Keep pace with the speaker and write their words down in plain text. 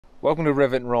Welcome to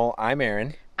Rivet and Roll. I'm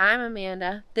Aaron. I'm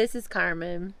Amanda. This is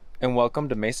Carmen. And welcome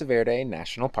to Mesa Verde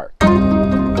National Park.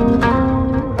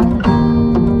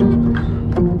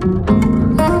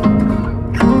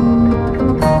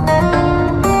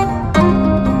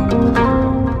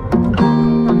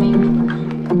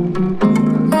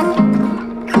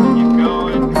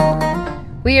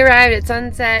 We arrived at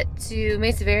sunset to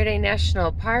Mesa Verde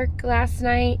National Park last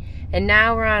night, and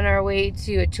now we're on our way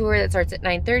to a tour that starts at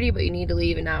 9:30, but you need to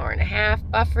leave an hour and a half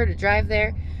buffer to drive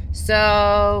there.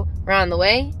 So we're on the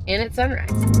way, and it's sunrise.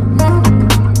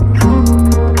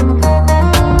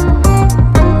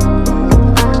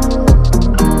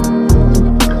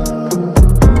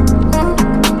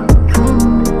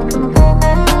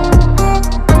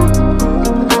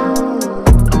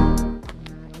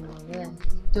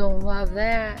 Don't love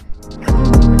that.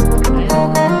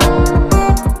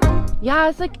 Yeah,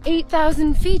 it's like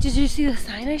 8,000 feet. Did you see the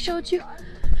sign I showed you?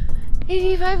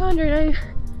 8,500. I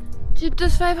jipped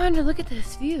this 500. Look at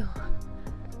this view.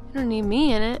 You don't need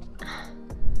me in it.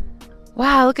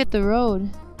 Wow, look at the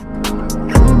road.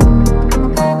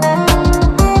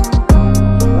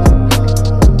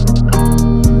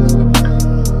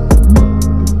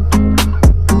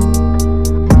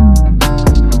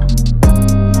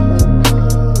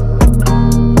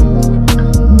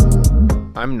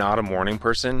 I'm not a morning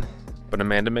person, but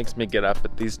Amanda makes me get up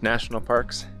at these national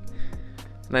parks,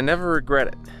 and I never regret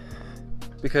it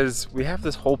because we have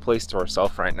this whole place to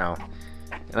ourselves right now,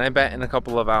 and I bet in a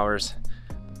couple of hours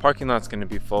the parking lot's going to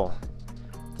be full.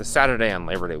 It's a Saturday on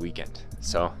Labor Day weekend,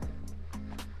 so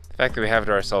the fact that we have it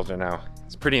to ourselves right now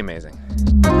is pretty amazing.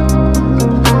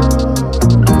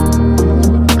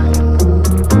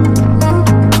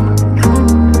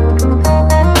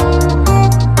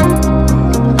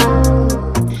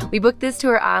 We booked this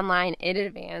tour online in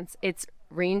advance. It's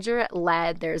ranger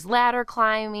led. There's ladder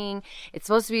climbing. It's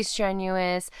supposed to be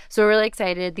strenuous. So we're really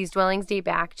excited. These dwellings date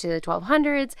back to the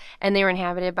 1200s, and they were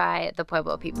inhabited by the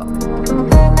Pueblo people.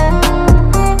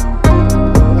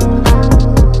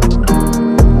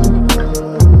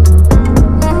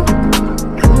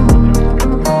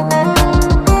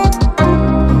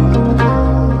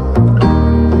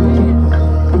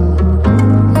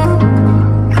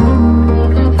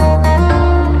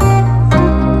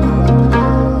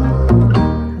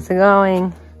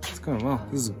 Going. It's going well.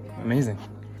 This is amazing.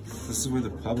 This is where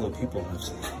the Pueblo people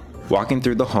live. Walking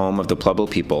through the home of the Pueblo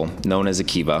people, known as a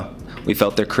Kiva, we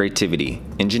felt their creativity,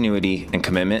 ingenuity, and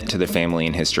commitment to their family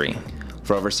and history.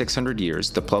 For over 600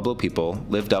 years, the Pueblo people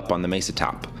lived up on the mesa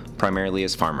top, primarily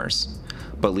as farmers.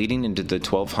 But leading into the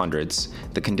 1200s,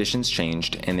 the conditions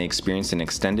changed and they experienced an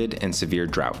extended and severe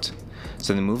drought.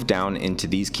 So they moved down into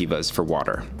these kivas for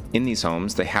water. In these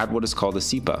homes, they had what is called a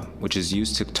sipa, which is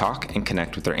used to talk and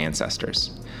connect with their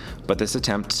ancestors. But this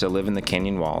attempt to live in the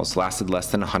canyon walls lasted less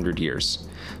than 100 years.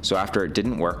 So after it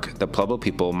didn't work, the Pueblo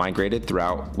people migrated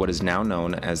throughout what is now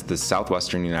known as the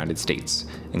southwestern United States,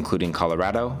 including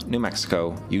Colorado, New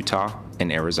Mexico, Utah,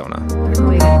 and Arizona.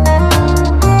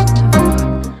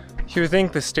 You would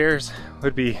think the stairs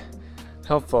would be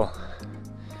helpful,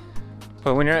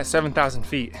 but when you're at 7,000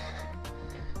 feet,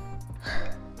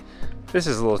 this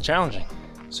is a little challenging.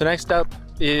 So next up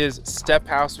is Step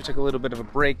House. We took a little bit of a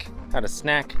break, had a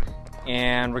snack,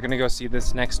 and we're gonna go see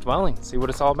this next dwelling, see what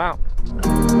it's all about.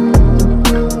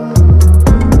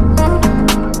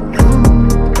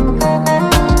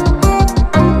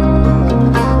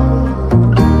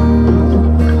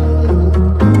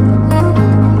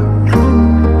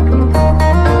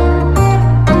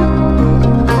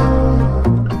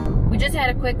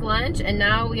 Lunch, and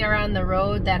now we are on the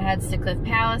road that heads to Cliff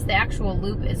Palace. The actual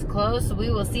loop is closed, so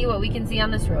we will see what we can see on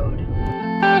this road.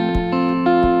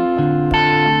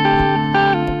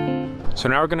 So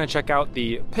now we're going to check out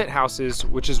the pit houses,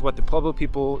 which is what the Pueblo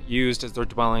people used as their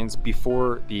dwellings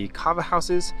before the Kiva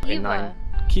houses. Kiva.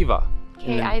 Kiva.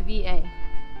 K-I-V-A.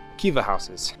 Kiva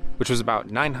houses, which was about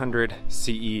 900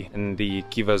 CE, and the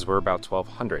Kivas were about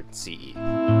 1200 CE.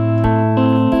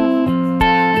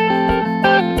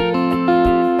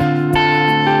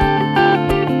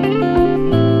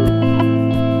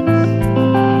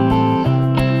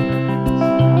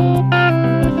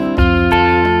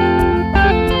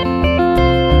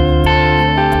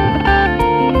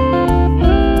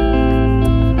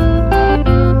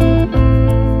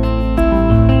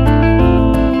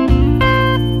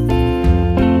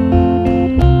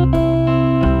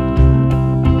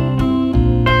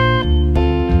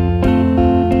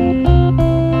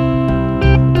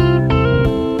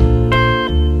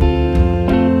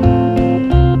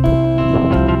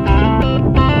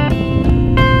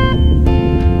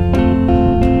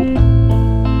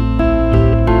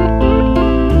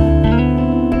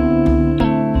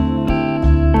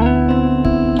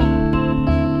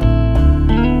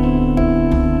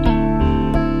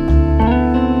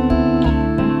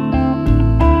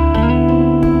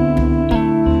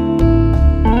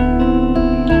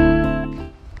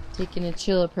 taking a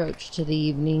chill approach to the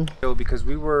evening. Because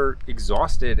we were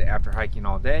exhausted after hiking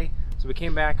all day, so we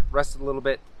came back, rested a little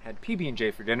bit, had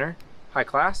PB&J for dinner, high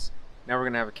class. Now we're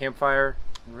gonna have a campfire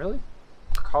and really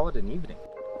call it an evening.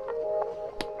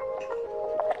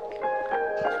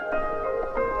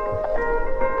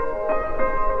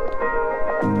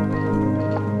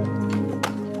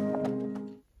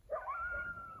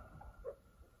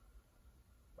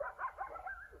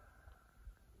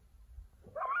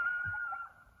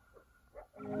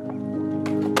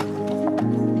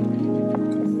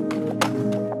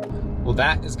 Well,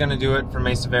 that is gonna do it for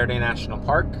Mesa Verde National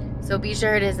Park. So be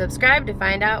sure to subscribe to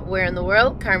find out where in the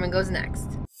world Carmen goes next.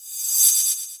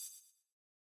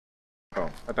 Oh,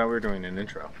 I thought we were doing an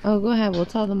intro. Oh, go ahead. We'll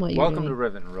tell them what you're Welcome doing. to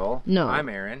Rivet and Roll. No. I'm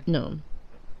Aaron. No.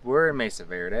 We're in Mesa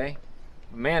Verde.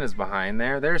 A man is behind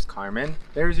there. There's Carmen.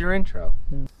 There's your intro.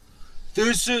 No.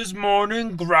 This is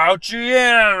Morning Grouchy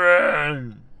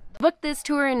Aaron. Book this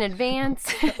tour in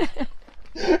advance.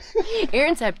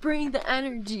 Aaron said, bring the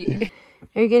energy.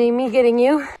 Are you getting me getting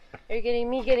you? Are you getting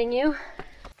me getting you?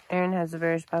 Aaron has a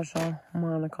very special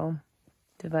monocle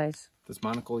device. This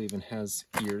monocle even has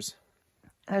ears.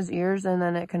 Has ears, and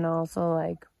then it can also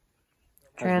like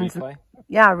Has replay.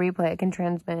 Yeah, replay. It can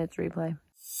transmit its replay.